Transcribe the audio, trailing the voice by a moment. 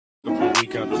we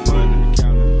count the money.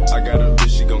 I got a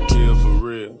bitch, she gon' kill for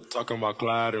real. Talking about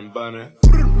Clyde and Bunny.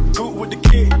 Cool with the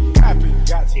kid, copy.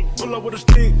 Got to pull up with a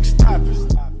stick, stop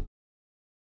it.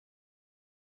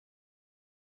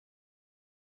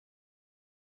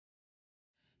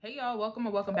 Hey y'all, welcome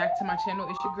and welcome back to my channel.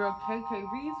 It's your girl Kae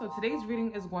Kae Reed. So today's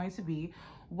reading is going to be,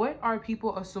 what are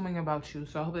people assuming about you?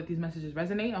 So I hope that these messages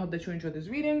resonate. I hope that you enjoyed this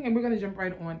reading, and we're gonna jump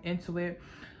right on into it.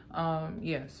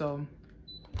 Yeah, so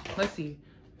let's see.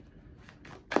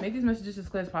 Make these messages as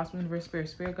clear as possible. Universe,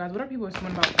 spirit guys. What are people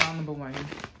assuming about pile number one?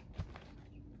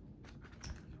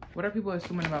 What are people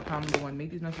assuming about pile number one?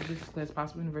 Make these messages as clear as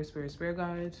possible. Universe, spirit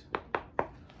guides.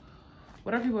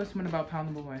 What are people assuming about pile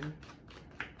number one?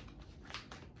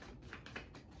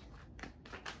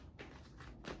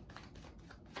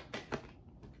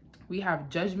 We have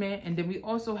judgment, and then we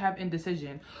also have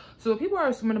indecision. So people are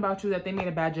assuming about you that they made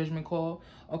a bad judgment call.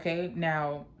 Okay,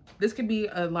 now this could be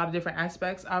a lot of different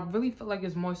aspects. I really feel like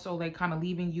it's more so like kind of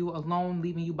leaving you alone,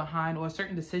 leaving you behind, or a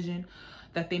certain decision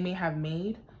that they may have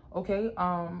made. Okay,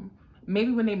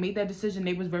 maybe when they made that decision,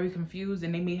 they was very confused,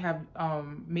 and they may have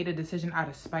made a decision out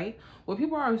of spite. What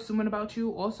people are assuming about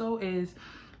you also is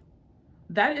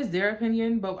that is their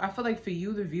opinion, but I feel like for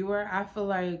you, the viewer, I feel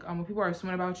like what people are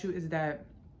assuming about you is that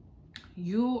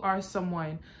you are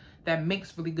someone that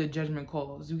makes really good judgment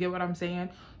calls. You get what I'm saying?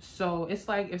 So it's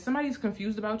like if somebody's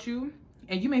confused about you,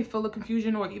 and you may feel a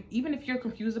confusion, or even if you're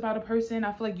confused about a person,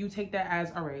 I feel like you take that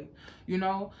as, all right, you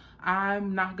know,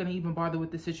 I'm not gonna even bother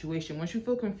with the situation. Once you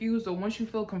feel confused, or once you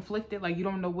feel conflicted, like you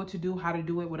don't know what to do, how to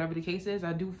do it, whatever the case is,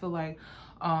 I do feel like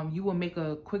you will make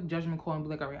a quick judgment call and be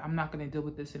like, all right, I'm not gonna deal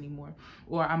with this anymore,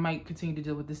 or I might continue to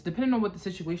deal with this, depending on what the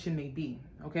situation may be.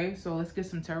 Okay, so let's get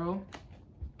some tarot.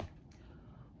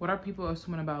 What are people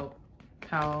assuming about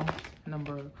pile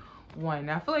number one?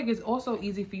 Now, I feel like it's also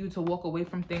easy for you to walk away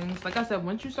from things. Like I said,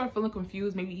 once you start feeling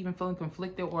confused, maybe even feeling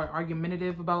conflicted or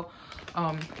argumentative about,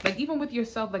 like even with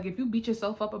yourself, like if you beat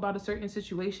yourself up about a certain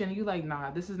situation, you like,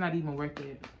 nah, this is not even worth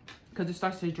it, because it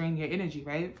starts to drain your energy,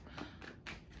 right?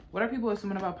 What are people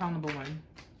assuming about pile number one?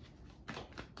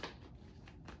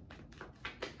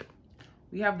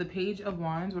 We have the Page of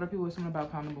Wands. What are people assuming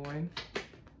about pile number one?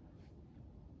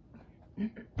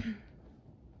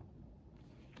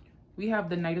 We have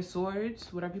the Knight of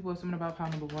Swords. What are people assuming about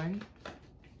pile number one?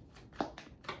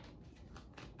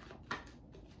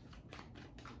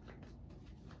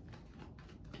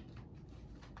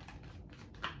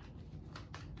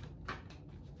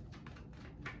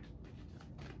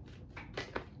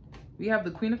 We have the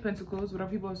Queen of Pentacles. What are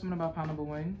people assuming about pile number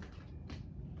one?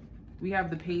 We have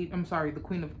the the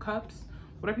Queen of Cups.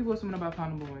 What are people assuming about pile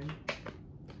number one?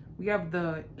 We have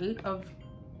the Eight of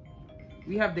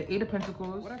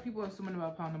Pentacles. What are people assuming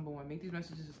about pile number one? Make these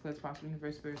messages as clear as possible.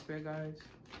 Universe, spirit guides.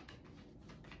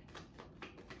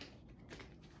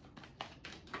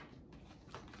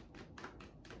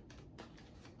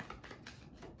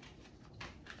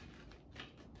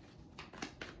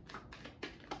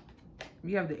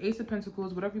 We have the Ace of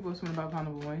Pentacles. What are people assuming about pile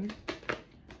number one?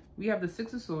 We have the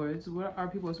Six of Swords. What are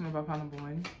people assuming about pile number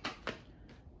one?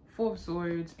 Four of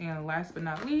Swords, and last but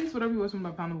not least, what are people assuming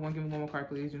about pile number one? Give me one more card,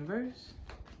 please, universe.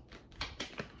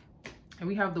 And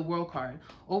we have the World card.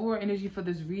 Overall energy for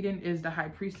this reading is the High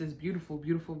Priestess. Beautiful,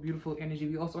 beautiful, beautiful energy.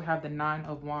 We also have the Nine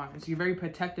of Wands. You're very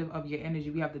protective of your energy.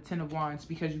 We have the Ten of Wands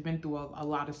because you've been through a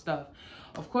lot of stuff.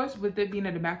 Of course, with it being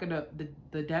at the back of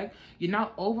the deck, you're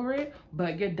not over it,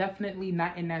 but you're definitely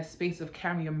not in that space of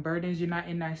carrying burdens. You're not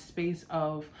in that space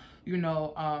of, you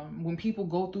know, when people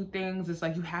go through things, it's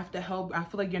like you have to help. I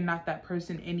feel like you're not that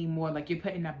person anymore. Like you're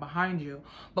putting that behind you.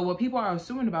 But what people are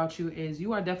assuming about you is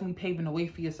you are definitely paving the way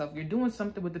for yourself. You're doing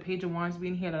something with the Page of Wands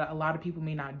being here that a lot of people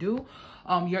may not do.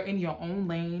 You're in your own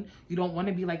lane. You don't want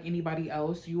to be like anybody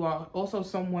else. You are also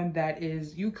someone that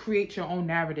is, you create your own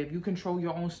narrative. You control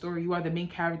your own story. You are the main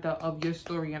character of your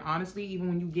story. And honestly, even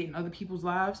when you get in other people's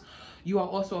lives, you are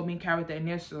also a main character in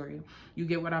their story. You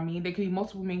get what I mean? There could be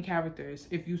multiple main characters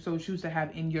if you so choose to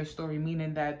have in your story,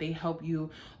 meaning that they help you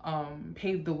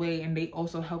pave the way, and they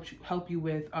also help you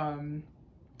with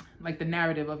like the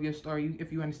narrative of your story,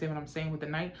 if you understand what I'm saying. With the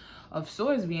Knight of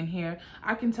Swords being here,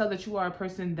 I can tell that you are a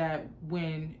person that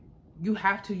when you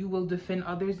have to, you will defend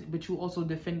others, but you also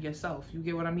defend yourself. You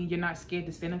get what I mean? You're not scared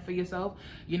to stand up for yourself.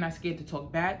 You're not scared to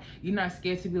talk back. You're not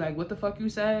scared to be like, what the fuck you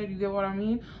said? You get what I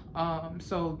mean?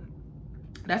 So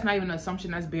that's not even an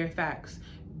assumption, that's bare facts.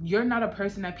 you're not a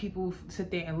person that people sit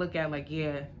there and look at like,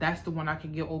 yeah, that's the one I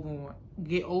could get over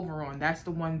on. That's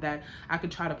the one that I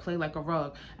could try to play like a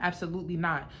rug. Absolutely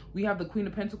not. We have the Queen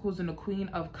of Pentacles and the Queen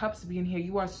of Cups being here.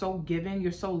 You are so giving,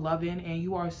 you're so loving, and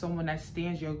you are someone that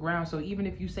stands your ground. So even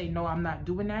if you say, no, I'm not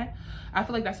doing that, I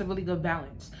feel like that's a really good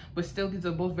balance. But still, these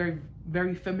are both very,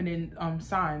 very feminine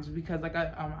signs, because like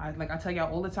I tell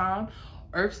y'all all the time,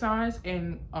 earth signs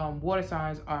and water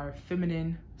signs are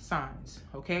feminine signs,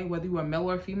 okay? Whether you are male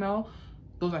or female,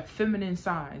 those are feminine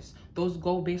signs. Those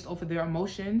go based off of their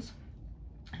emotions,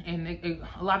 and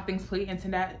a lot of things play into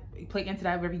that.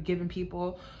 Very giving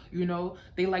people, you know,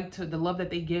 they like to, the love that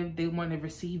they give, they want to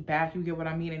receive back. You get what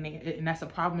I mean? And that's a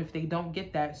problem if they don't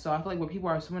get that. So I feel like what people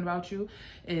are assuming about you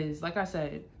is, like I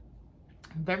said,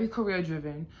 very career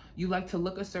driven. You like to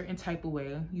look a certain type of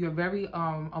way. You're very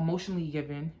emotionally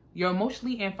given. You're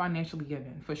emotionally and financially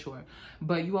given, for sure.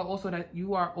 But you are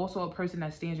also a person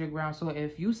that stands your ground. So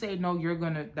if you say no, you're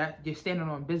standing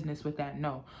on business with that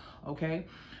no. Okay.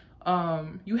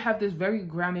 You have this very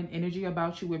grounded energy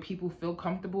about you where people feel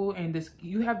comfortable, and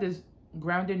you have this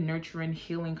grounded, nurturing,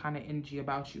 healing kind of energy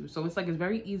about you. So it's like, it's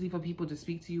very easy for people to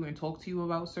speak to you and talk to you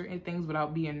about certain things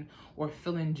without being or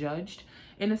feeling judged,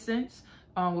 in a sense.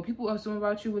 What people assume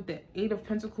about you with the Eight of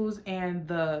Pentacles and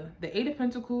the Eight of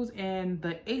Pentacles and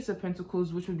the Ace of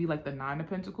Pentacles, which would be like the Nine of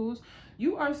Pentacles,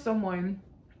 you are someone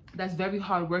that's very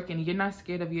hardworking. You're not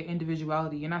scared of your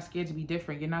individuality. You're not scared to be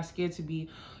different. You're not scared to be,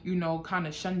 you know, kind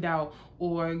of shunned out,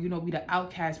 or, you know, be the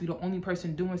outcast, be the only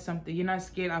person doing something. You're not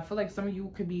scared. I feel like some of you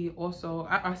could be also,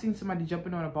 I've seen somebody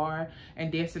jumping on a bar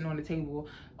and dancing on the table,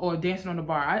 or dancing on the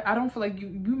bar. I don't feel like you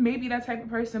may be that type of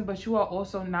person, but you are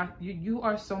also not, you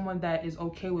are someone that is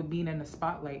okay with being in the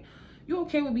spotlight. You're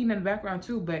okay with being in the background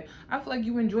too, but I feel like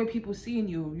you enjoy people seeing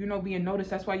you, you know, being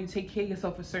noticed. That's why you take care of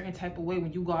yourself a certain type of way.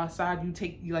 When you go outside,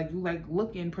 you like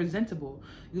looking presentable.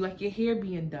 You like your hair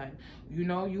being done, you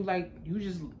know,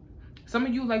 some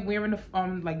of you like wearing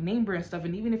the like name brand stuff.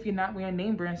 And even if you're not wearing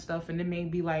name brand stuff and it may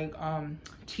be like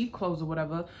cheap clothes or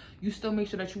whatever, you still make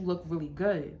sure that you look really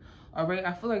good. All right,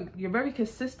 I feel like you're very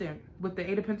consistent with the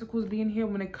Eight of Pentacles being here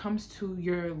when it comes to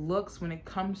your looks, when it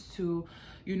comes to,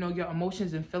 you know, your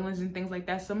emotions and feelings and things like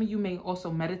that. Some of you may also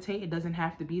meditate. It doesn't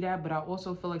have to be that, but I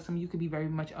also feel like some of you could be very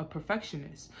much a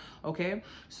perfectionist. Okay,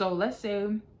 so let's say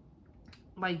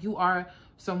like you are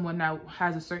someone that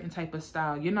has a certain type of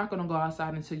style. You're not going to go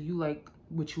outside until you like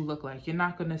what you look like. You're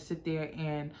not going to sit there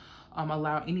and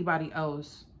allow anybody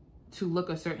else to look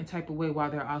a certain type of way while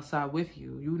they're outside with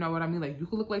you. You know what I mean? Like, you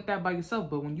could look like that by yourself,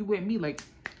 but when you with me, like,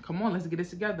 come on, let's get this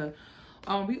together.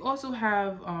 We also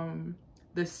have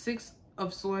the Six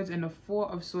of Swords and the Four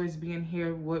of Swords being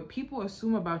here. What people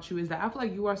assume about you is that I feel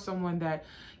like you are someone that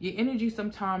your energy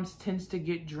sometimes tends to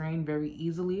get drained very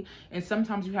easily, and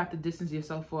sometimes you have to distance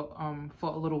yourself for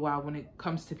a little while when it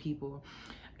comes to people.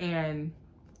 And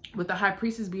with the High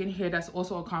Priestess being here, that's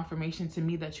also a confirmation to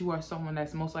me that you are someone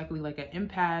that's most likely like an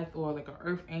empath or like an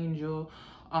earth angel.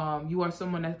 You are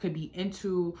someone that could be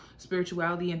into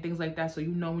spirituality and things like that. So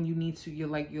you know when you need to,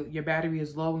 your battery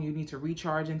is low and you need to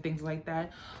recharge and things like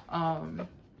that.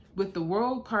 With the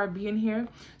World card being here,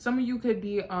 some of you could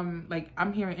be like,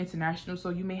 I'm hearing international,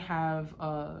 so you may have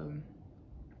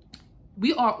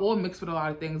we are all mixed with a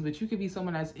lot of things, but you could be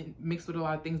someone that's mixed with a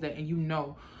lot of things that, and you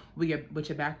know what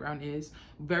your background is,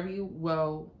 very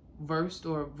well versed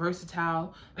or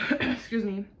versatile. Excuse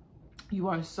me. You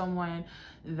are someone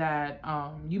that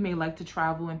you may like to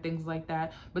travel and things like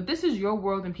that, but this is your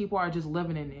world and people are just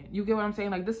living in it. You get what I'm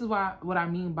saying? Like, this is what I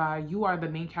mean by you are the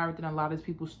main character in a lot of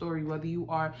people's story, whether you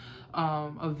are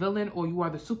a villain or you are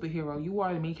the superhero. You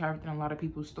are the main character in a lot of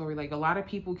people's story. Like, a lot of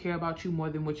people care about you more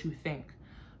than what you think.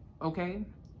 Okay.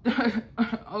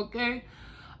 Okay.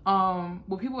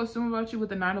 What people assume about you with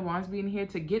the Nine of Wands being here,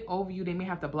 to get over you, they may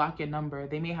have to block your number.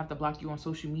 They may have to block you on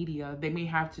social media. They may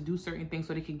have to do certain things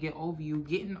so they can get over you.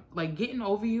 Getting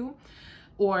over you,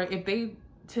 or if they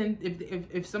tend,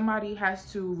 if somebody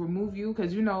has to remove you,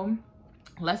 because, you know,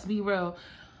 let's be real,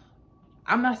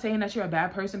 I'm not saying that you're a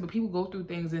bad person, but people go through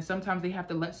things and sometimes they have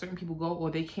to let certain people go, or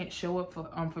they can't show up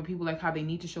for people like how they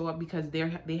need to show up because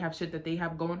they have shit that they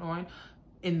have going on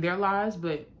in their lives.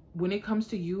 But when it comes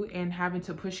to you and having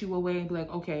to push you away and be like,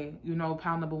 okay, you know,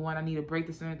 pile number one, I need to break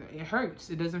this, it hurts.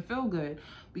 It doesn't feel good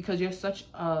because you're such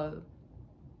a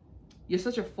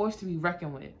force to be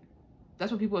reckoned with.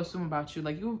 That's what people assume about you.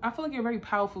 Like, I feel like you're a very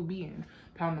powerful being,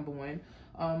 pile number one.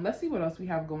 Let's see what else we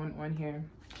have going on here.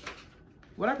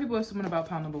 What are people assuming about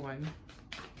pile number one?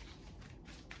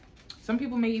 Some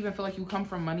people may even feel like you come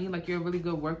from money, like you're a really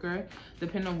good worker,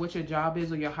 depending on what your job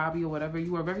is or your hobby or whatever.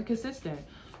 You are very consistent.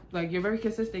 Like, you're very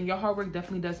consistent. Your hard work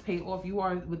definitely does pay off. You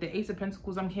are, with the Ace of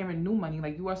Pentacles, I'm hearing new money.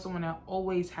 Like, you are someone that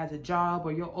always has a job,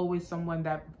 or you're always someone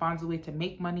that finds a way to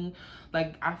make money.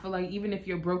 Like, I feel like even if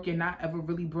you're broke, you're not ever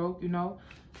really broke, you know?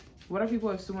 What are people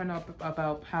assuming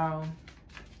about pile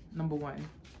number 1?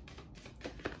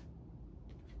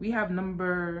 We have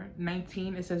number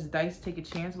 19. It says dice, take a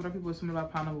chance. What are people assuming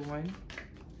about pile number 1?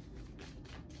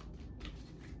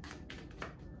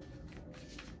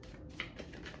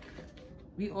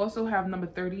 We also have number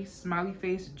 30, smiley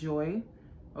face, joy.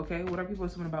 Okay, what are people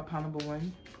assuming about pile number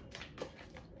 1?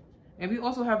 And we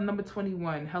also have number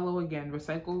 21, hello again,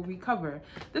 recycle, recover.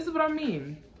 This is what I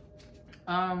mean.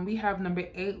 We have number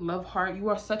 8, love heart. You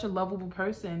are such a lovable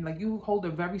person. Like, you hold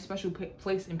a very special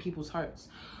place in people's hearts.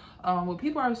 What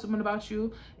people are assuming about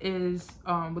you is,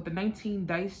 with the 19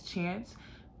 dice chance,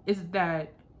 is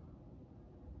that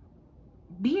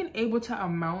being able to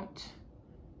amount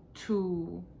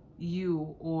to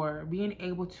you, or being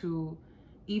able to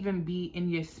even be in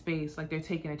your space, like, they're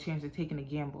taking a chance, they're taking a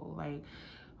gamble. Like,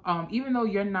 even though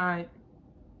you're not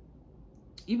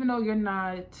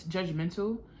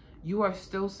judgmental, you are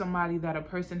still somebody that a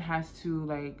person has to,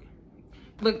 like,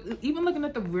 look, even looking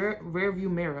at the rear view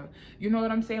mirror, you know what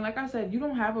I'm saying? Like I said, you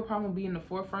don't have a problem being in the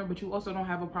forefront, but you also don't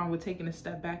have a problem with taking a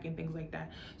step back and things like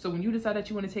that. So when you decide that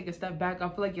you want to take a step back, I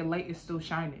feel like your light is still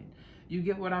shining. You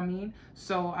get what I mean?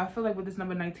 So I feel like with this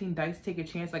number 19 dice, take a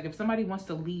chance. Like, if somebody wants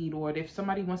to lead, or if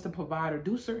somebody wants to provide or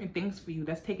do certain things for you,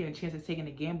 that's taking a chance, it's taking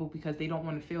a gamble, because they don't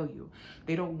want to fail you.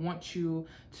 They don't want you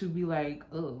to be like,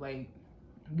 oh, like,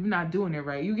 you're not doing it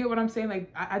right. You get what I'm saying?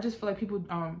 Like, I just feel like people,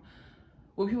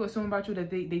 when people assume about you that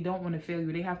they don't want to fail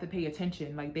you, they have to pay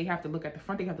attention. Like, they have to look at the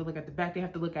front, they have to look at the back, they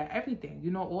have to look at everything,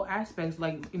 you know, all aspects.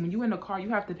 Like, when you're in a car, you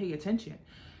have to pay attention.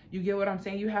 You get what I'm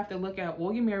saying? You have to look at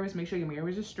all your mirrors, make sure your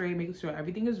mirrors are straight, make sure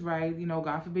everything is right. You know,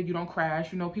 God forbid you don't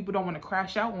crash. You know, people don't want to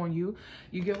crash out on you.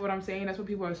 You get what I'm saying? That's what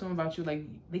people are assuming about you. Like,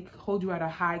 they hold you at a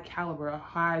high caliber, a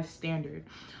high standard.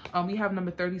 We have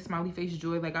number 30, smiley face,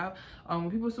 joy. Like,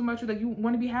 when people assume about you, like, you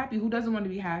want to be happy. Who doesn't want to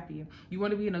be happy? You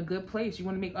want to be in a good place. You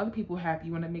want to make other people happy.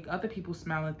 You want to make other people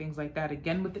smile and things like that.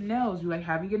 Again, with the nails, you like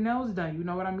having your nails done. You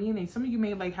know what I mean? And some of you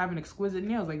may like having exquisite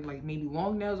nails, like maybe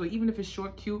long nails, or even if it's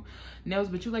short, cute nails,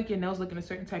 but you like your nails looking a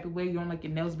certain type of way. You don't like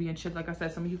your nails being chipped. Like I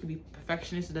said, some of you could be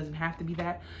perfectionists. It doesn't have to be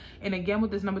that. And again, with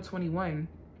this number 21,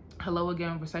 hello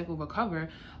again, recycle, recover.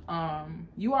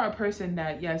 You are a person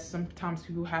that, yes, sometimes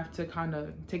people have to kind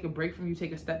of take a break from you,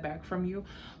 take a step back from you.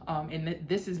 And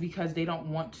this is because they don't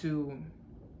want to,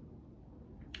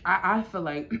 I feel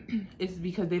like it's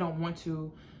because they don't want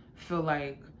to feel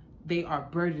like they are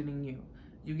burdening you.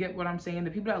 You get what I'm saying? The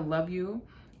people that love you,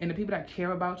 and the people that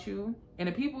care about you, and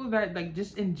the people that, like,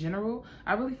 just in general,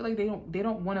 I really feel like they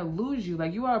don't want to lose you.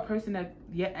 Like, you are a person that,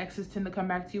 yeah, exes tend to come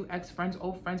back to you, ex-friends,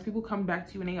 old friends, people come back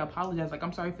to you and they apologize. Like,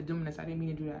 I'm sorry for doing this, I didn't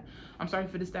mean to do that. I'm sorry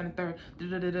for this, that, and third.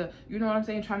 You know what I'm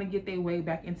saying? Trying to get their way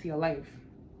back into your life.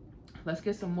 Let's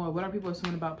get some more. What are people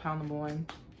assuming about pile number 1?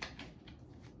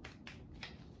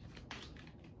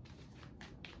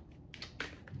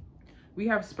 We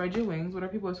have spread your wings. What are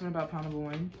people assuming about pile number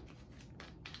 1?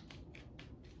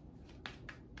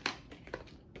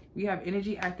 We have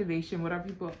energy activation. What are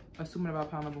people assuming about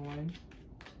pile number 1?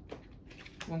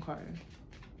 One card.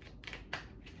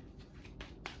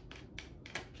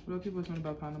 What are people assuming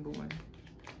about pile number 1?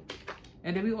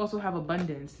 And then we also have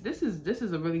abundance. This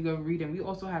is a really good reading. We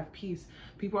also have peace.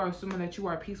 People are assuming that you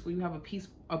are peaceful. You have a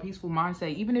peaceful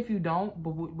mindset. Even if you don't, but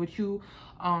what you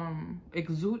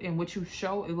exude and what you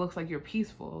show, it looks like you're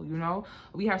peaceful, you know?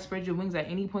 We have spread your wings. At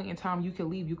any point in time, you can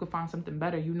leave. You can find something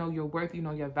better. You know your worth. You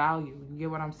know your value. You get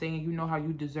what I'm saying? You know how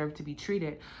you deserve to be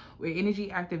treated. With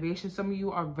energy activation, some of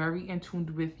you are very in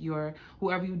tune with your,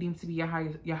 whoever you deem to be your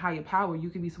higher power. You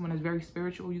could be someone that's very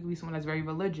spiritual. You could be someone that's very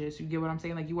religious. You get what I'm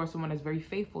saying? Like, you are someone that's very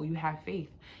faithful. You have faith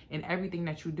in everything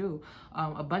that you do.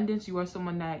 Abundance, you are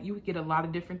someone that you get a lot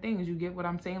of different things. You get what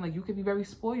I'm saying? Like, you could be very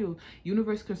spoiled.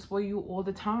 Universe can spoil you all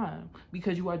the time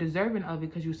because you are deserving of it,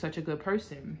 because you're such a good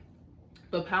person.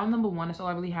 But pile number 1, that's all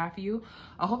I really have for you.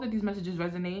 I hope that these messages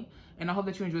resonate, and I hope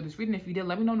that you enjoyed this reading. If you did,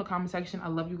 let me know in the comment section. I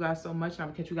love you guys so much, and I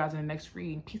will catch you guys in the next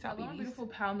reading. Peace out, ladies. Beautiful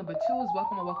pile number 2 is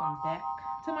welcome or welcome back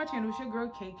to my channel. It's your girl,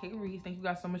 Kae Kae. Thank you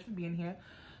guys so much for being here.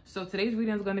 So today's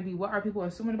reading is going to be what are people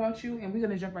assuming about you, and we're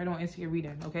going to jump right on into your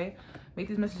reading, okay? Make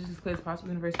these messages as clear as possible.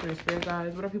 Universe, spirit,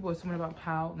 guys. What are people assuming about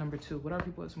pile number 2? What are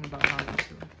people assuming about pile number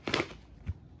 2?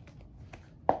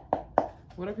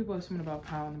 What are people assuming about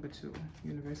pile number 2?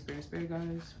 Universe, spirit,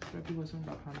 guys. What are people assuming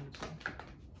about pile number 2?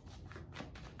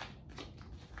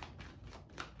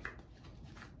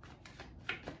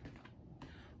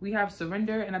 We have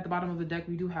surrender, and at the bottom of the deck,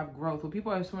 we do have growth. What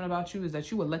people are assuming about you is that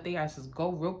you would let their asses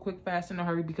go real quick, fast, in a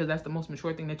hurry, because that's the most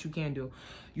mature thing that you can do.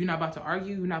 You're not about to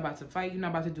argue. You're not about to fight. You're not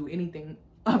about to do anything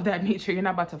of that nature. You're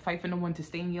not about to fight for no one to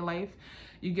stay in your life.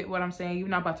 You get what I'm saying? You're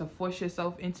not about to force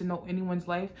yourself into anyone's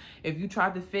life. If you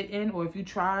tried to fit in, or if you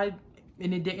tried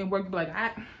and it didn't work, you'd be like,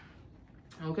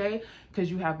 okay,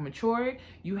 because you have matured,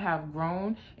 you have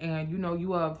grown, and you know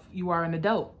you are an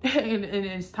adult, and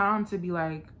it's time to be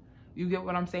like, you get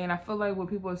what I'm saying? I feel like what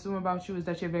people assume about you is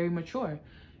that you're very mature.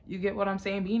 You get what I'm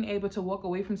saying? Being able to walk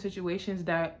away from situations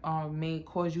that may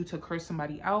cause you to curse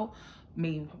somebody out,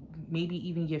 maybe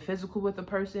even get physical with a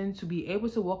person. To be able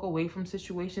to walk away from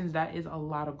situations, that is a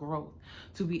lot of growth.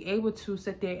 To be able to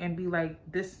sit there and be like,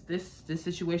 this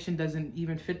situation doesn't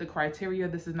even fit the criteria.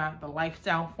 This is not the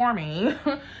lifestyle for me.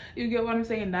 You get what I'm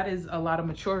saying? That is a lot of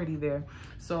maturity there.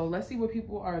 So let's see what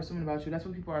people are assuming about you. That's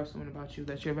what people are assuming about you,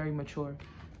 that you're very mature.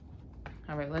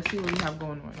 All right, let's see what we have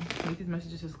going on. Make these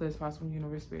messages as clear as possible.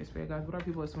 Universe, spirit guys. What are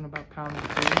people assuming about pile number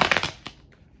 2?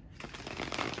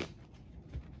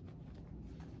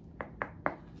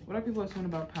 What are people assuming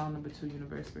about pile number 2,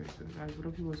 universe, spirit guys? What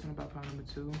are people assuming about pile number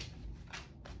 2?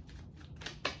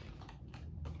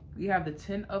 We have the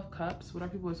 10 of Cups. What are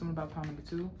people assuming about pile number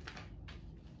 2?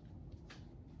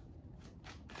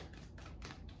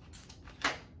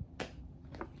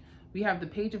 We have the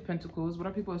Page of Pentacles. What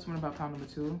are people assuming about pile number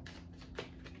 2?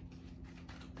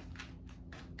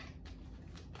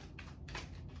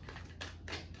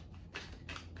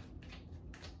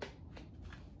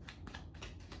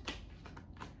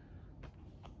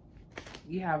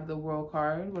 We have the World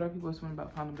card. What are people assuming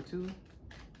about pile number 2?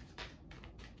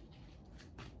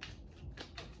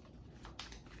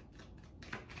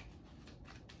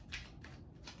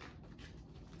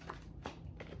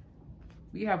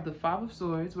 We have the 5 of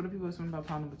Swords. What are people assuming about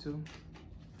pile number 2?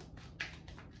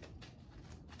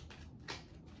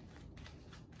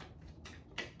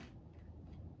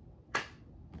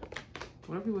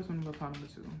 What are people assuming about pile number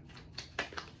 2?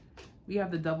 We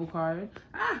have the Double card.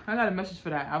 I got a message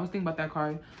for that. I was thinking about that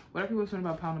card. What are people assuming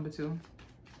about pile number 2?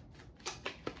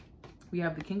 We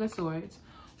have the King of Swords.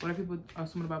 What are people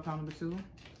assuming about pile number 2?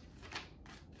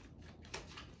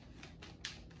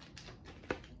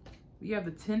 We have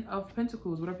the 10 of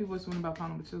Pentacles. What are people assuming about pile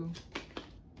number 2?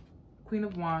 Queen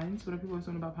of Wands. What are people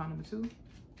assuming about pile number 2?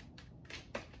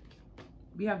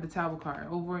 We have the Tower card.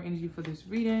 Overall energy for this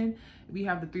reading. We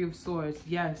have the 3 of Swords.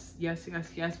 Yes, yes,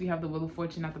 yes, yes. We have the Wheel of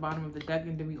Fortune at the bottom of the deck.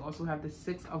 And then we also have the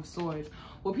 6 of Swords.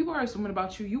 What people are assuming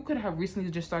about you, you could have recently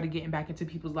just started getting back into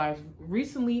people's lives.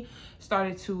 Recently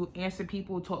started to answer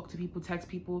people, talk to people, text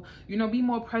people. You know, be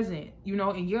more present, you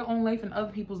know, in your own life and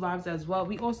other people's lives as well.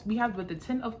 We have with the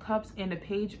 10 of Cups and the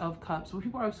Page of Cups. What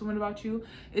people are assuming about you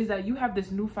is that you have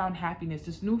this newfound happiness,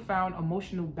 this newfound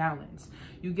emotional balance.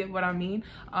 You get what I mean?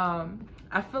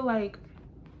 I feel like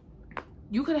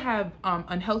you could have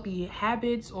unhealthy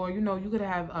habits, or, you know, you could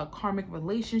have a karmic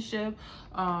relationship.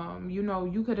 You know,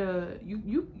 you could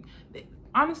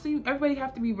honestly, everybody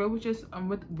have to be real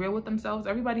with themselves.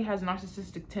 Everybody has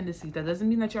narcissistic tendencies. That doesn't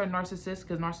mean that you're a narcissist,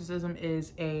 because narcissism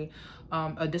is a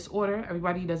disorder.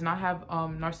 Everybody does not have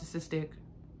narcissistic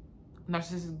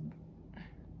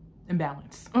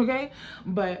imbalance, okay?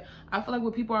 But I feel like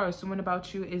what people are assuming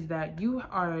about you is that you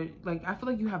are, like, I feel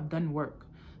like you have done work.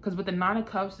 Because with the 9 of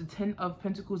Cups, the 10 of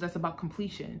Pentacles, that's about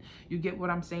completion. You get what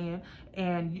I'm saying?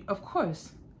 And of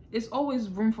course, there's always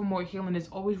room for more healing. There's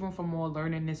always room for more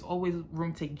learning. There's always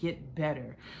room to get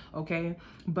better, okay?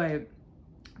 But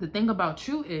the thing about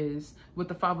you is, with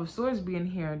the 5 of Swords being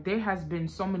here, there has been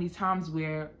so many times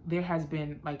where there has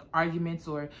been like arguments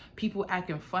or people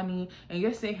acting funny, and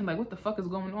you're saying like, what the fuck is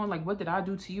going on? Like, what did I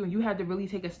do to you? And you had to really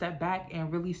take a step back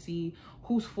and really see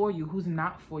who's for you, who's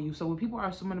not for you. So what people are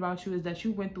assuming about you is that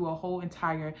you went through a whole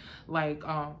entire like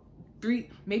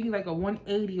maybe like a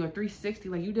 180 or 360,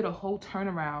 like you did a whole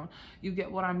turnaround. You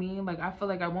get what I mean? Like, I feel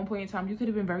like at one point in time you could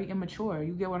have been very immature.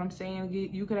 You get what I'm saying?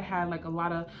 You could have had like a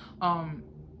lot of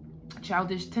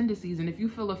childish tendencies, and if you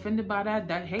feel offended by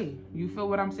that, hey, you feel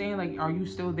what I'm saying? Like, are you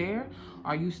still there?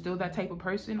 Are you still that type of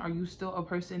person? Are you still a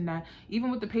person that,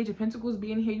 even with the Page of Pentacles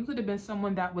being here, you could have been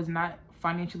someone that was not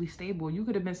financially stable. You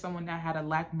could have been someone that had a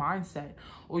lack mindset,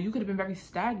 or you could have been very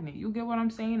stagnant. You get what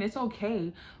I'm saying? It's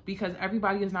okay, because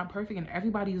everybody is not perfect and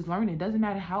everybody is learning. It doesn't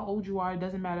matter how old you are. It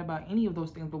doesn't matter about any of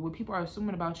those things. But what people are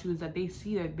assuming about you is that they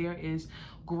see that there is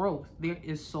growth. There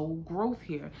is soul growth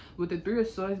here. With the 3 of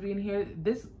Swords being here,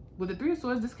 with the 3 of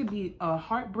Swords, this could be a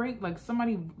heartbreak. Like,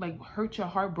 somebody like hurt your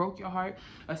heart, broke your heart.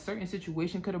 A certain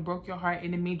situation could have broke your heart,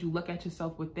 and it made you look at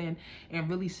yourself within and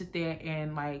really sit there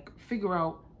and like figure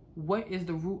out What is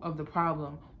the root of the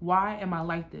problem? Why am I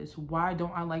like this? Why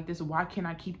don't I like this? Why can't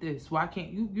I keep this? Why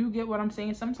can't you get what I'm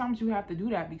saying? Sometimes you have to do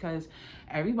that because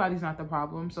everybody's not the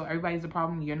problem. So everybody's the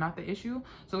problem. You're not the issue.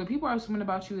 So what people are assuming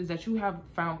about you is that you have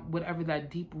found whatever that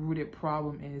deep rooted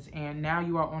problem is. And now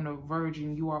you are on the verge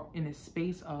and you are in a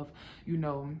space of, you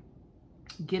know,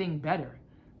 getting better.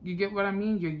 You get what I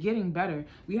mean? You're getting better.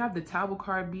 We have the Tower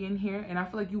card being here, and I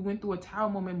feel like you went through a Tower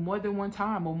moment more than one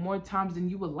time, or more times than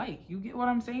you would like. You get what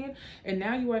I'm saying? And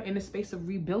now you are in a space of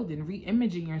rebuilding,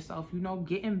 re-imaging yourself, you know,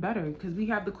 getting better. Because we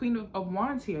have the Queen of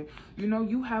Wands here. You know,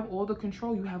 you have all the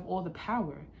control. You have all the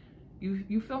power.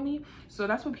 You feel me? So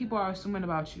that's what people are assuming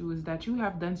about you, is that you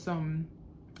have done some...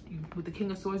 With the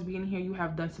King of Swords being here, you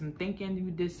have done some thinking.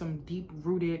 You did some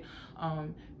deep-rooted...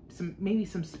 maybe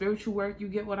some spiritual work. You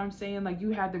get what I'm saying? Like,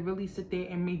 you had to really sit there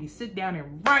and maybe sit down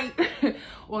and write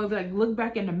or like look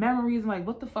back in the memories and like,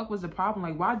 what the fuck was the problem?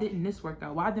 Like, why didn't this work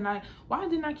out? Why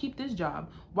didn't I keep this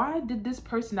job? Why did this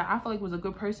person that I feel like was a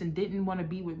good person didn't want to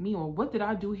be with me? Or what did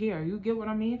I do here? You get what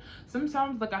I mean?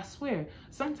 Sometimes, like, I swear,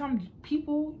 sometimes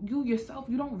people, you yourself,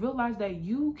 you don't realize that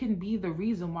you can be the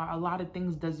reason why a lot of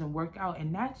things doesn't work out,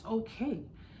 and that's okay.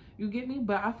 You get me?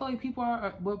 But I feel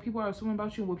like what people are assuming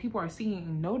about you, what people are seeing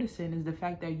and noticing is the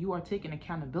fact that you are taking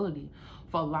accountability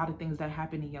for a lot of things that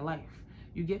happen in your life.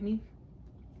 You get me?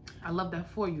 I love that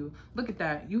for you. Look at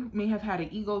that. You may have had an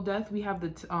ego death. We have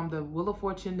the Wheel of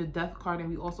Fortune, the Death card, and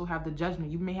we also have the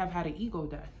Judgment. You may have had an ego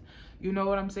death. You know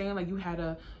what I'm saying? Like, you had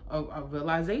a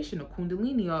realization, a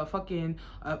kundalini, or a fucking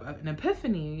an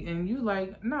epiphany, and you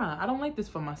like, nah, I don't like this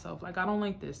for myself. Like, I don't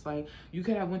like this. Like, you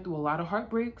could have went through a lot of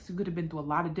heartbreaks. You could have been through a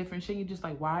lot of different shit. You're just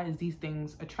like, why is these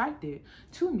things attracted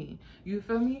to me? You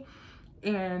feel me?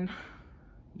 And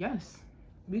yes,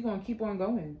 we're gonna keep on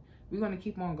going. We're gonna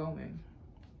keep on going.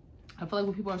 I feel like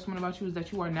what people are assuming about you is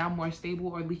that you are now more stable,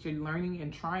 or at least you're learning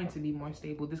and trying to be more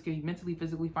stable. This could be mentally,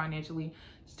 physically, financially.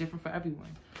 It's different for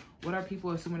everyone. What are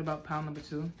people assuming about pile number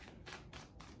 2?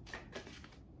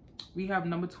 We have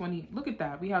number 20. Look at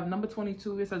that. We have number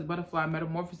 22. It says butterfly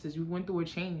metamorphosis. You went through a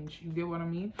change. You get what I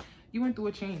mean? You went through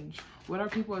a change. What are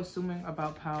people assuming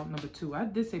about pile number 2? I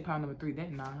did say pile number 3,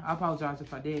 didn't I? I apologize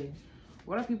if I did.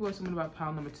 What are people assuming about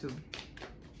pile number 2?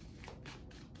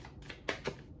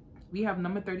 We have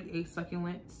number 38,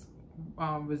 succulence,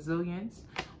 resilience.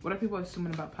 What are people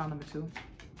assuming about pile number 2?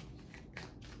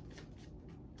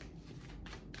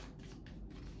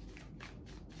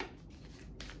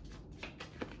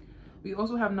 We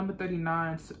also have number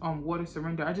 39, water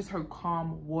surrender. I just heard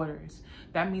calm waters.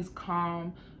 That means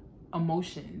calm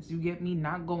emotions. You get me?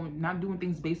 Not doing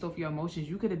things based off your emotions.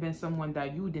 You could have been someone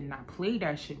that you did not play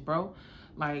that shit, bro.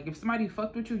 Like, if somebody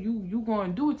fucked with you, you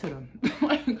gonna do it to them.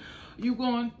 Like, you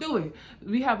gonna do it.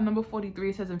 We have number 43.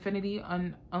 It says infinity,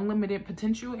 unlimited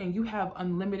potential, and you have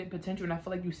unlimited potential. And I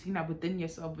feel like you've seen that within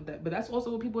yourself with that. But that's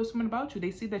also what people are assuming about you. They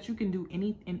see that you can do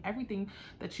any and everything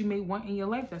that you may want in your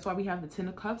life. That's why we have the 10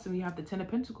 of cups and we have the 10 of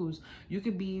pentacles. You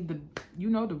could be the, you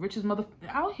know, the richest mother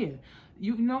out here.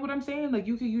 You know what I'm saying? Like,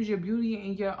 you could use your beauty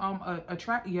and your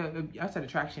I said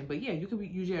attraction, but yeah, you could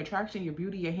use your attraction, your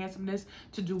beauty, your handsomeness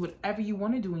to do whatever you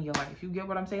want to do in your life. You get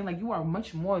what I'm saying? Like, you are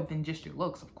much more than just your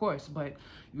looks, of course, but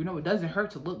you know, it doesn't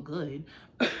hurt to look good.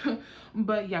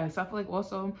 But yes, I feel like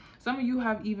also some of you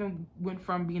have even went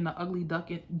from being an ugly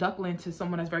duckling to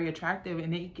someone that's very attractive,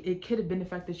 and it could have been the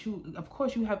fact that you, of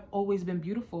course, you have always been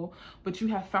beautiful, but you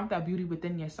have found that beauty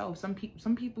within yourself. Some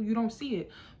people you don't see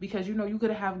it because, you know, you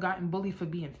could have gotten bullied for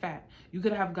being fat. You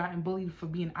could have gotten bullied for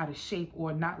being out of shape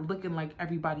or not looking like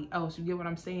everybody else. You get what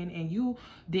I'm saying? And you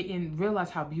didn't realize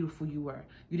how beautiful you were.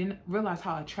 You didn't realize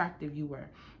how attractive you were,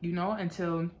 you know,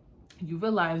 until you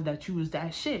realize that you was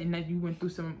that shit, and that you went through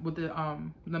some, with the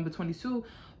number 22,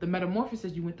 the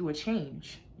metamorphosis, you went through a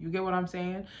change. You get what I'm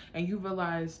saying? And you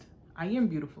realized, I am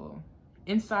beautiful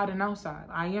inside and outside.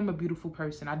 I am a beautiful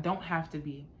person. I don't have to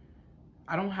be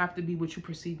what you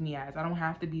perceive me as. I don't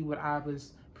have to be what I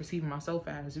was perceiving myself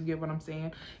as. You get what I'm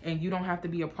saying? And you don't have to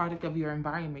be a product of your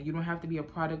environment. You don't have to be a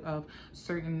product of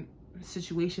certain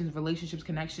situations, relationships,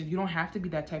 connections. You don't have to be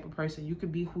that type of person. You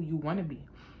could be who you want to be.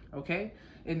 Okay?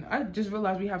 And I just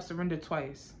realized we have surrendered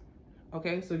twice.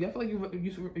 Okay? So I feel like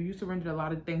you surrendered a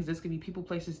lot of things. This could be people,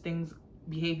 places, things,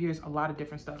 behaviors, a lot of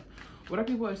different stuff. What are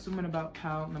people assuming about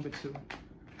pile number 2?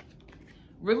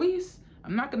 Release.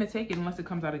 I'm not going to take it unless it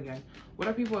comes out again. What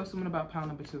are people assuming about pile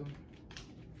number 2?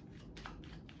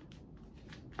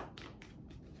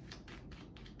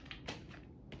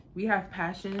 We have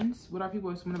passions. What are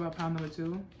people assuming about pile number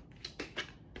 2?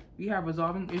 We have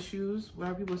resolving issues. What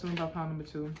are people assuming about pile number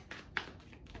 2?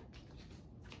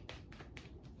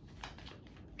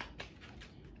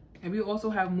 And we also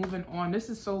have moving on. This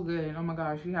is so good. Oh my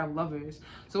gosh, we have lovers.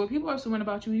 So what people are assuming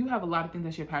about you, you have a lot of things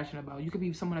that you're passionate about. You could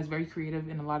be someone that's very creative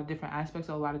in a lot of different aspects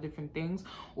of a lot of different things,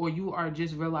 or you are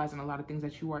just realizing a lot of things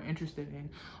that you are interested in.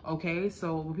 Okay,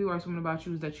 so what people are assuming about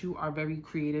you is that you are very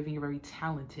creative and you're very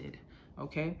talented.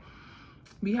 Okay,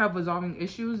 we have resolving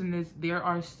issues, and there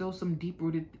are still some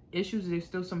deep-rooted issues. There's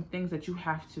still some things that you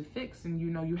have to fix, and you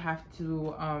know you have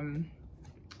to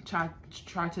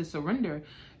try to surrender.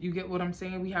 You get what I'm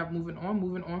saying? We have moving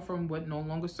on from what no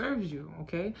longer serves you.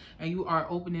 Okay, and you are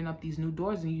opening up these new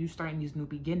doors and you starting these new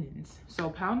beginnings. So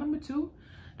pile number 2,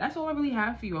 that's all I really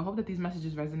have for you. I hope that these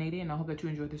messages resonated, and I hope that you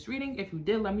enjoyed this reading. If you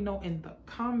did, let me know in the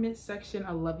comment section.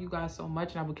 I love you guys so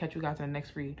much, and I will catch you guys in the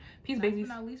next read. Peace, babies.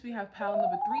 Last but not least, we have pile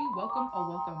number 3.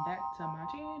 Welcome back to my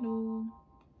channel.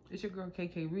 It's your girl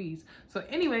Kae Kae reads. So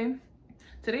anyway,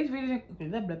 today's reading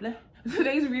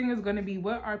is going to be,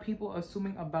 what are people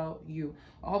assuming about you?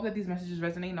 I hope that these messages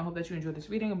resonate, and I hope that you enjoyed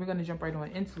this reading, and we're going to jump right on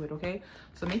into it. Okay,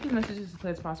 so make these messages as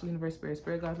clear as possible. Universe,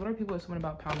 spirit guys, what are people assuming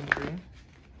about pile number 3?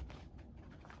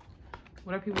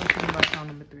 What are people assuming about pile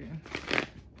number 3?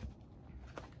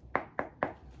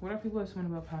 What are people assuming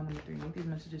about pile number 3? Make these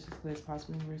messages as clear as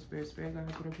possible. Universe, spirit guys,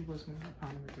 what are people assuming about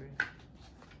pile number 3?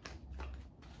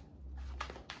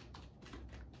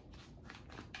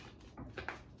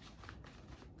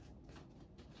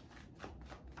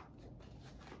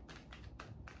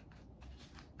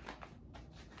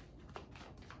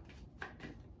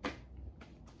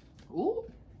 Ooh.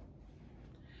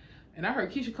 And I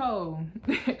heard Keisha Cole.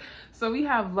 So we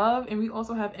have love, and we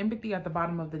also have empathy at the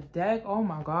bottom of the deck. Oh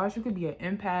my gosh, you could be an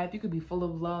empath. You could be full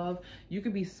of love. You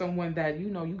could be someone that, you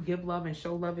know, you give love and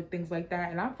show love and things like that.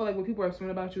 And I feel like when people are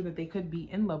assuming about you, that they could be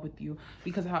in love with you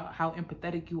because of how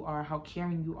empathetic you are, how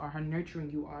caring you are, how nurturing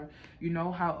you are. You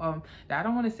know, how, I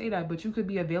don't want to say that, but you could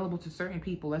be available to certain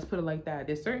people. Let's put it like that.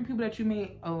 There's certain people that you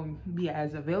may be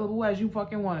as available as you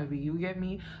fucking want to be. You get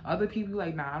me? Other people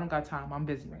like, nah, I don't got time. I'm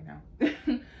busy right now.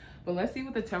 But let's see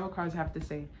what the tarot cards have to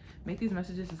say. Make these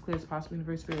messages as clear as possible.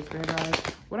 Universe, spirit guys.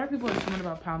 What are people assuming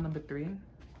about pile number 3?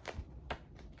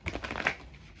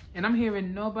 And I'm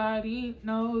hearing, nobody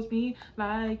knows me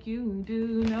like you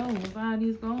do.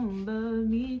 Nobody's gonna love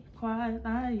me quite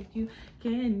like you.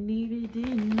 Can't even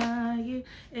deny it.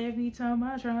 Every time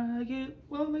I try it,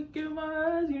 well, look in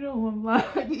my eyes, you know I'm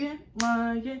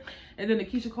lying. And then the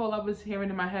Keisha Cole I was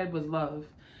hearing in my head was love.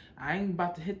 I ain't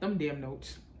about to hit them damn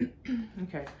notes.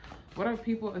 Okay, what are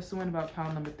people assuming about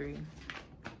pile number 3?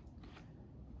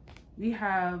 We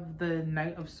have the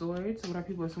Knight of Swords. What are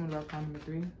people assuming about pile number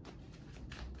 3?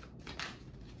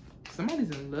 Somebody's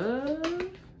in love.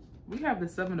 We have the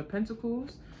 7 of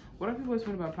Pentacles. What are people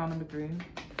assuming about pile number 3?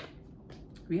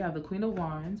 We have the Queen of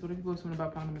Wands. What are people assuming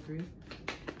about pile number 3?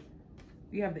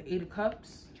 We have the 8 of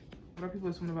Cups. What are people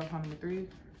assuming about pile number 3?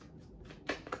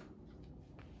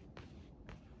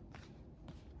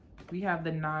 We have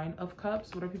the 9 of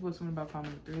Cups. What are people assuming about pile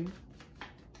number 3?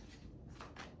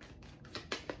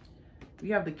 We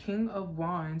have the King of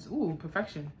Wands. Ooh,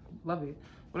 perfection. Love it.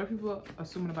 What are people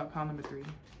assuming about pile number 3?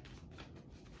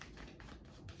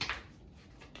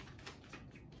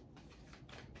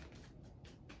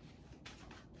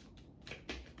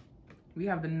 We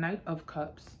have the Knight of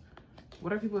Cups.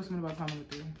 What are people assuming about pile number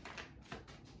 3?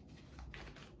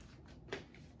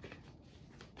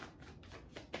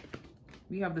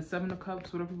 We have the 7 of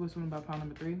Cups. What are people assuming about pile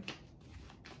number 3?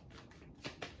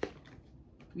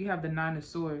 We have the 9 of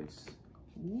Swords.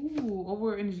 Ooh,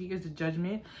 overall energy is the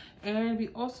Judgment. And we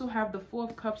also have the 4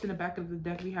 of Cups in the back of the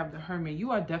deck. We have the Hermit.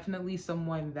 You are definitely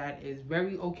someone that is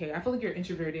very okay. I feel like you're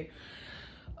introverted.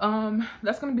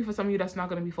 That's going to be for some of you. That's not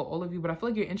going to be for all of you. But I feel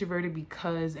like you're introverted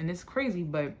because, and it's crazy,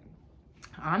 but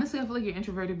honestly, I feel like you're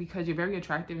introverted because you're very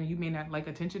attractive and you may not like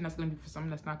attention. That's going to be for some.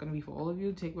 That's not going to be for all of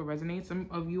you. Take what resonates. Some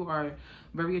of you are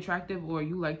very attractive, or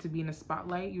you like to be in the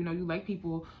spotlight. You know, you like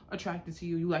people attracted to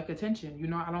you. You like attention. You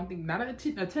know, I don't think, not an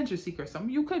attention seeker. Some of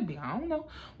you could be. I don't know.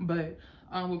 But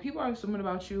what people are assuming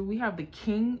about you, we have the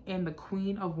King and the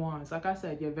Queen of Wands. Like I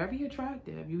said, you're very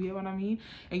attractive. You hear what I mean?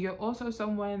 And you're also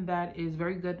someone that is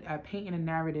very good at painting a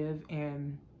narrative,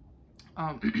 and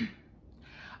I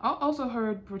also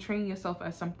heard portraying yourself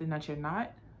as something that you're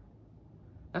not.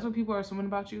 That's what people are assuming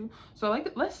about you. So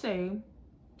like, let's say,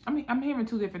 I'm hearing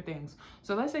 2 different things.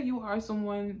 So let's say you are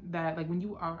someone that, like, when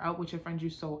you are out with your friends,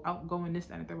 you're so outgoing, this,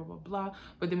 that, and that, blah, blah, blah.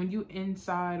 But then when you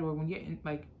inside, or when you're in,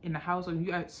 like, in the house, or when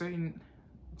you're at certain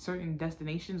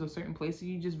destinations or certain places,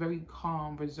 you're just very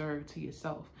calm, reserved to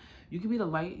yourself. You could be the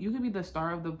light, you could be the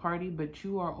star of the party, but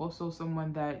you are also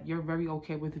someone that you're very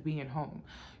okay with being home.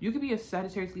 You could be a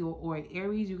Sagittarius, Leo, or an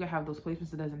Aries. You could have those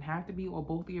placements. It doesn't have to be, or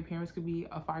both of your parents could be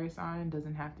a fire sign.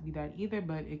 Doesn't have to be that either,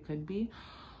 but it could be.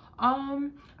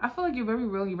 I feel like you're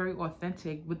really very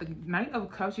authentic. With the Knight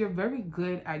of Cups, you're very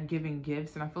good at giving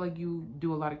gifts, and I feel like you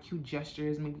do a lot of cute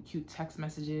gestures, maybe cute text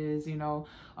messages, you know,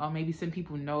 maybe send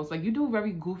people notes. Like, you do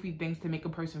very goofy things to make a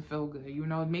person feel good, you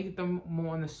know, make them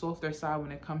more on the softer side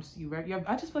when it comes to you. Right?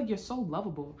 I just feel like you're so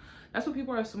lovable. That's what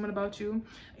people are assuming about you,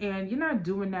 and you're not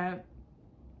doing that.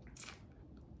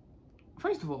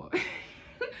 First of all,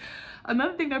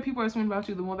 another thing that people are assuming about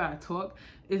you, the more that I talk,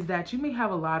 is that you may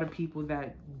have a lot of people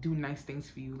that do nice things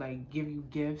for you, like give you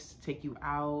gifts, take you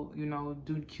out, you know,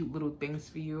 do cute little things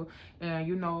for you. And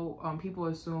you know, people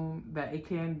assume that it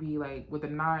can be like with the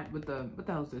what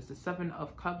the hell is this? The 7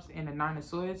 of Cups and the 9 of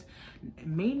Swords. It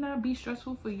may not be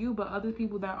stressful for you, but other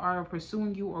people that are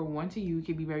pursuing you or wanting you,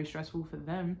 can be very stressful for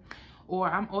them. Or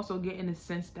I'm also getting a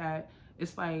sense that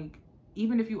it's like,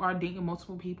 even if you are dating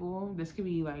multiple people, this could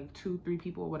be like 2, 3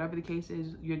 people, whatever the case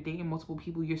is, you're dating multiple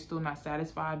people, you're still not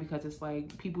satisfied because it's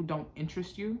like people don't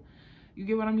interest you. You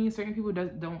get what I mean? Certain people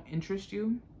don't interest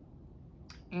you.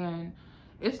 And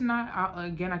it's not,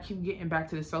 again, I keep getting back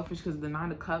to the selfish, because the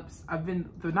 9 of Cups, the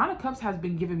 9 of Cups has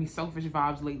been giving me selfish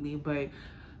vibes lately, but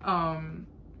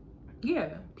yeah,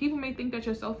 people may think that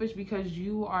you're selfish because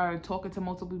you are talking to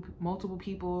multiple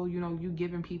people, you know, you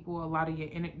giving people a lot of your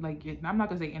I'm not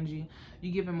gonna say energy,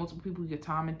 you giving multiple people your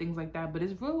time and things like that. But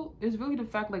it's really the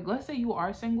fact, like, let's say you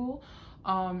are single,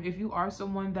 if you are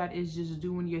someone that is just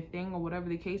doing your thing or whatever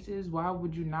the case is, why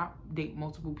would you not date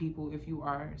multiple people if you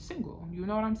are single? You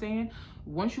know what I'm saying?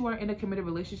 Once you are in a committed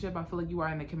relationship, I feel like you are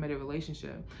in a committed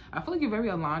relationship. I feel like you're very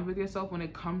aligned with yourself when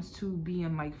it comes to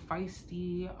being like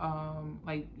feisty,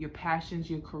 like your passions,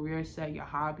 your career set, your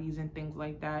hobbies and things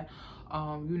like that.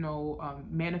 You know,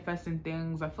 manifesting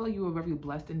things. I feel like you're a very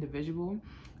blessed individual,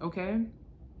 okay?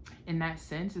 In that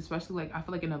sense, especially like I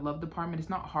feel like in the love department, it's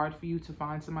not hard for you to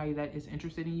find somebody that is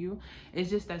interested in you. It's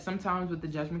just that sometimes with the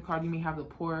Judgment card, you may have the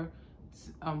poor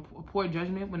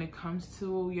judgment when it comes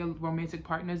to your romantic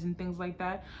partners and things like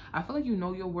that. I feel like you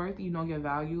know your worth, you know your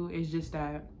value. It's just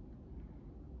that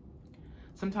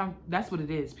sometimes that's what it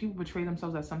is. People portray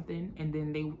themselves as something and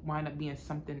then they wind up being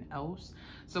something else.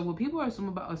 So what people assume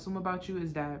about you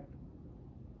is that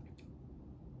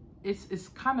it's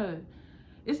kind of,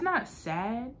 it's not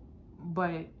sad,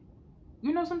 but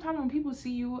you know, sometimes when people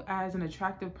see you as an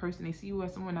attractive person, they see you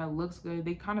as someone that looks good,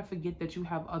 they kind of forget that you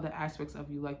have other aspects of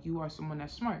you. Like, you are someone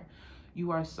that's smart. You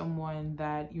are someone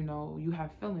that, you know, you have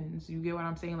feelings. You get what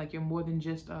I'm saying? Like, you're more than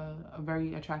just a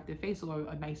very attractive face or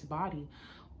a nice body.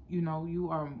 You know, you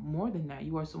are more than that.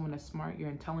 You are someone that's smart, you're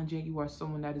intelligent, you are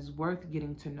someone that is worth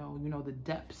getting to know, you know, the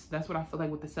depths. That's what I feel like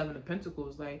with the 7 of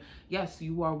Pentacles. Like, yes,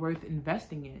 you are worth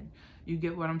investing in. You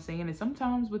get what I'm saying? And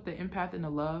sometimes with the empath and the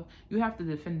love, you have to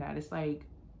defend that. It's like,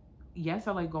 yes,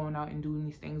 I like going out and doing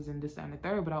these things and this, that, and the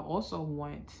third, but I also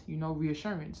want, you know,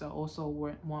 reassurance. I also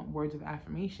want words of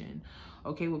affirmation.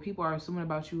 Okay, what people are assuming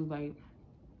about you, like,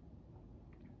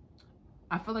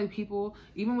 I feel like people,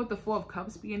 even with the 4 of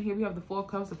Cups being here, we have the 4 of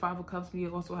Cups, the 5 of Cups, we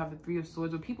also have the 3 of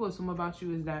Swords. What people assume about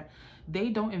you is that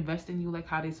they don't invest in you like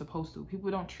how they're supposed to. People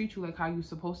don't treat you like how you're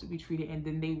supposed to be treated, and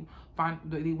then they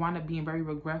wind up being very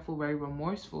regretful, very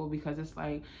remorseful, because it's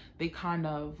like they kind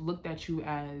of looked at you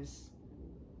as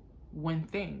one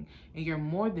thing, and you're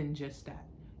more than just that.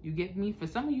 You get me? For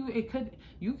some of you,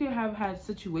 you could have had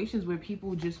situations where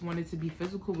people just wanted to be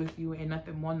physical with you and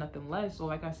nothing more, nothing less. So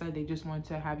like I said, they just wanted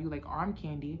to have you like arm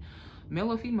candy.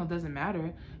 Male or female doesn't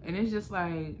matter. And it's just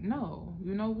like, no,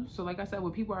 you know? So like I said,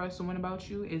 what people are assuming about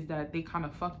you is that they kind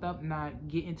of fucked up not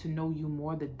getting to know you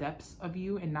more, the depths of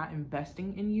you, and not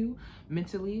investing in you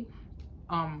mentally.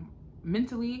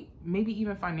 Mentally, maybe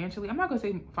even financially. I'm not gonna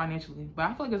say financially, but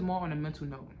I feel like it's more on a mental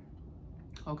note.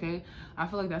 Okay, I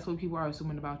feel like that's what people are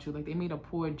assuming about you. Like, they made a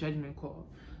poor judgment call.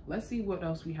 Let's see what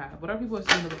else we have. What are people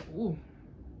assuming about? Ooh,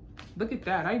 look at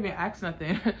that. I didn't even ask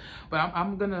nothing. But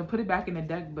I'm gonna put it back in the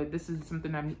deck. But this is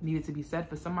something that needed to be said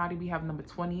for somebody. We have number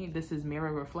 20. This is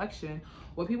mirror reflection.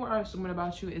 What people are assuming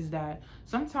about you is that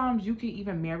sometimes you can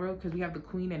even mirror, because we have the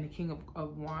Queen and the King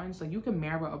of Wands. Like, you can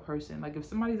mirror a person. Like, if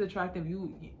somebody's attractive,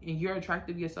 and you're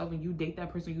attractive yourself, and you date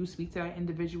that person, you speak to that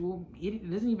individual,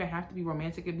 it doesn't even have to be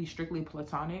romantic. It can be strictly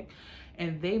platonic.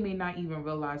 And they may not even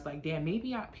realize, like, damn,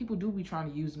 maybe people do be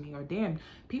trying to use me, or damn,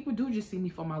 people do just see me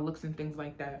for my looks and things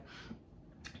like that.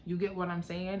 You get what I'm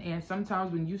saying? And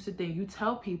sometimes when you sit there, you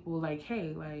tell people, like,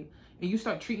 hey, like, and you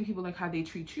start treating people like how they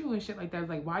treat you and shit like that. It's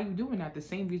like, why are you doing that? The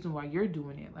same reason why you're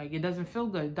doing it. Like, it doesn't feel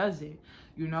good, does it?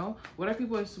 You know? What are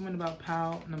people assuming about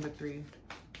pal number 3?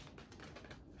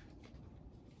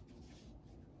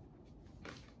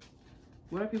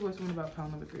 What are people assuming about pal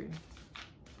number 3?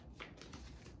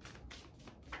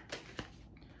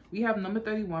 We have number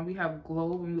 31. We have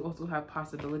globe, and we also have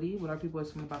possibility. What are people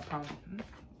assuming about pal? What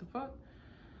the fuck?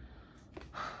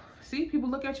 See, people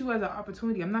look at you as an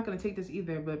opportunity. I'm not going to take this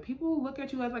either, but people look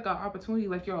at you as like an opportunity,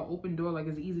 like you're an open door, like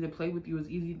it's easy to play with you. It's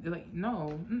easy to, like,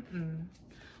 no.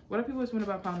 What are people assuming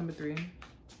about pal number 3?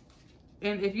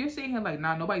 And if you're saying here like,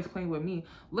 nah, nobody's playing with me,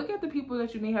 look at the people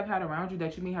that you may have had around you,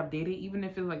 that you may have dated, even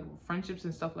if it's like friendships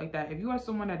and stuff like that. If you are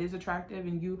someone that is attractive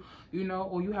and you know,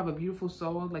 or you have a beautiful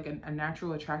soul, like a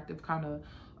natural attractive kind of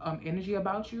energy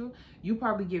about you, you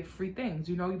probably get free things.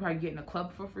 You know, you probably get in a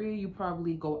club for free. You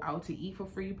probably go out to eat for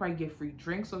free. You probably get free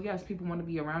drinks. So yes, people want to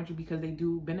be around you because they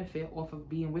do benefit off of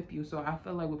being with you. So I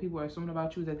feel like what people are assuming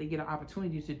about you is that they get an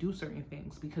opportunity to do certain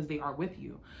things because they are with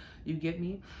you. You get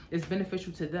me? It's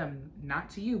beneficial to them, not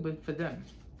to you, but for them.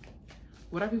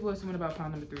 What are people assuming about pal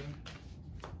number 3?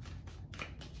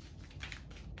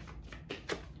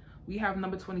 We have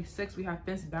number 26. We have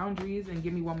fence boundaries. And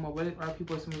give me one more. What are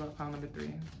people assuming about pile number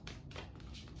 3?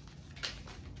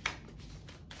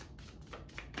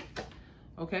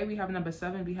 Okay, we have number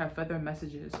 7. We have feather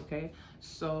messages. Okay,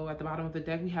 so at the bottom of the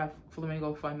deck, we have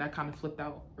flamingo fun. That kind of flipped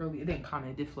out early. It didn't kind of,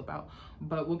 it did flip out.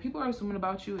 But what people are assuming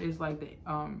about you is like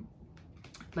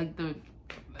this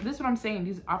is what I'm saying.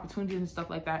 These opportunities and stuff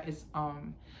like that is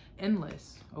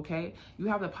endless. Okay, you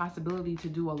have the possibility to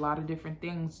do a lot of different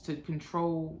things to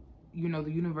control, you know,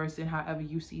 the universe in however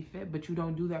you see fit, but you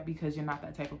don't do that because you're not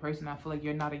that type of person. I feel like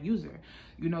you're not a user.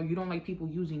 You know, you don't like people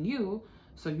using you,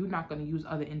 so you're not going to use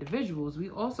other individuals. We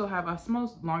also have, I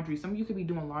smell laundry. Some of you could be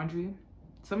doing laundry.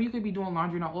 Some of you could be doing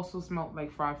laundry, and I also smell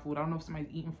like fried food. I don't know if somebody's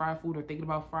eating fried food or thinking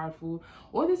about fried food,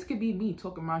 or this could be me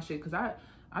talking my shit, because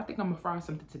I think I'm gonna fry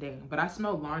something today. But I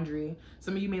smell laundry.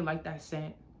 Some of you may like that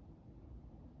scent.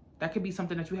 That could be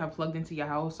something that you have plugged into your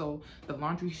house. So the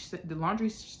laundry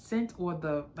scent, or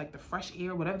the fresh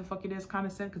air, whatever the fuck it is, kind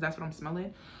of scent, because that's what I'm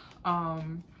smelling.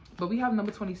 But we have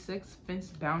number 26, fence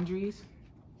boundaries.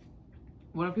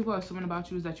 What people are assuming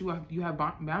about you is that you have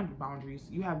boundaries.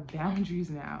 You have boundaries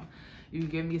now. You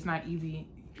get me? It's not easy.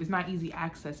 It's not easy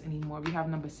access anymore. We have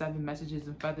number 7, messages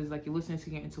and feathers. Like, you're listening to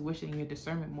your intuition and your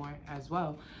discernment more as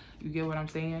well. You get what I'm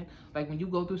saying? Like, when you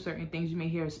go through certain things, you may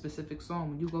hear a specific song.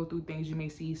 When you go through things, you may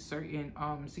see certain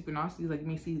synchronicities. Like, you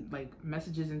may see like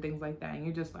messages and things like that, and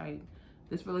you're just like,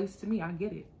 this relates to me. I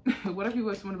get it. What are people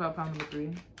assuming about pile number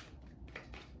 3?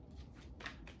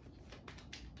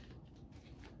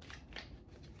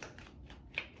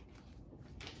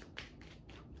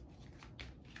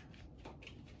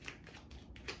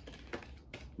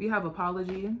 We have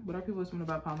apology. What are people assuming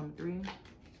about pile number 3?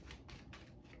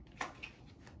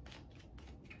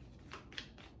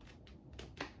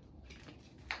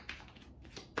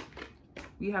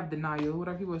 We have denial. What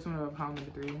are people assuming about pile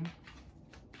number 3?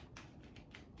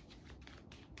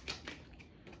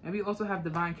 And we also have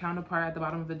divine counterpart. At the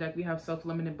bottom of the deck, we have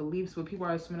self-limited beliefs. What people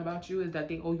are assuming about you is that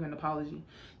they owe you an apology.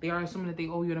 They are assuming that they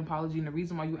owe you an apology, and the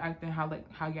reason why you acting how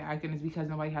you're acting is because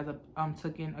nobody has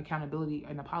taken accountability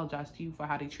and apologized to you for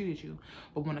how they treated you,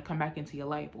 but want to come back into your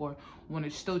life, or want to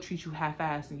still treat you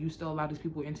half-assed, and you still allow these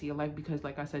people into your life because,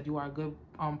 like I said, you are a good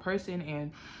person,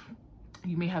 and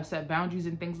you may have set boundaries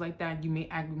and things like that. You may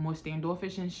act more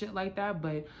standoffish and shit like that,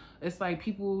 but it's like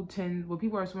what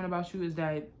people are assuming about you is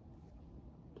that,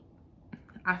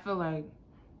 I feel like,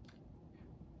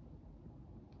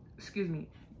 excuse me,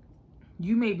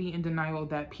 you may be in denial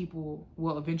that people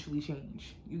will eventually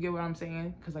change. You get what I'm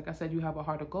saying? Because like I said, you have a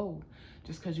heart of gold.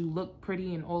 Just because you look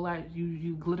pretty and all that,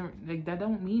 you glitter, like, that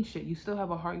don't mean shit. You still have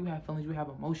a heart, you have feelings, you have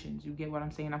emotions. You get what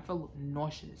I'm saying? I feel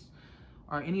nauseous.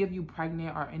 Are any of you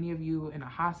pregnant? Are any of you in a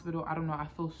hospital? I don't know. I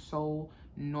feel so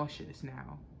nauseous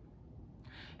now.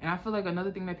 And I feel like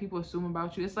another thing that people assume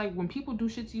about you, it's like when people do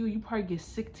shit to you, you probably get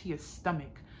sick to your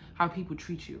stomach how people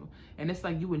treat you. And it's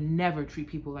like you would never treat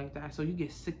people like that. So you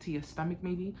get sick to your stomach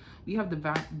maybe. We have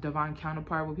divine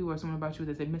counterpart. What people are assuming about you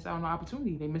is they missed out on an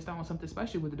opportunity. They missed out on something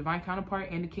special. With the divine counterpart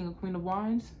and the king or queen of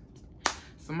wands,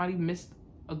 somebody missed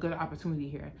a good opportunity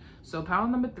here. So pile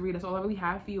number 3, that's all I really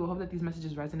have for you. I hope that these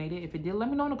messages resonated. If it did, let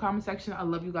me know in the comment section. I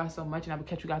love you guys so much, and I will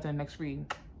catch you guys in the next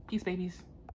read. Peace, babies.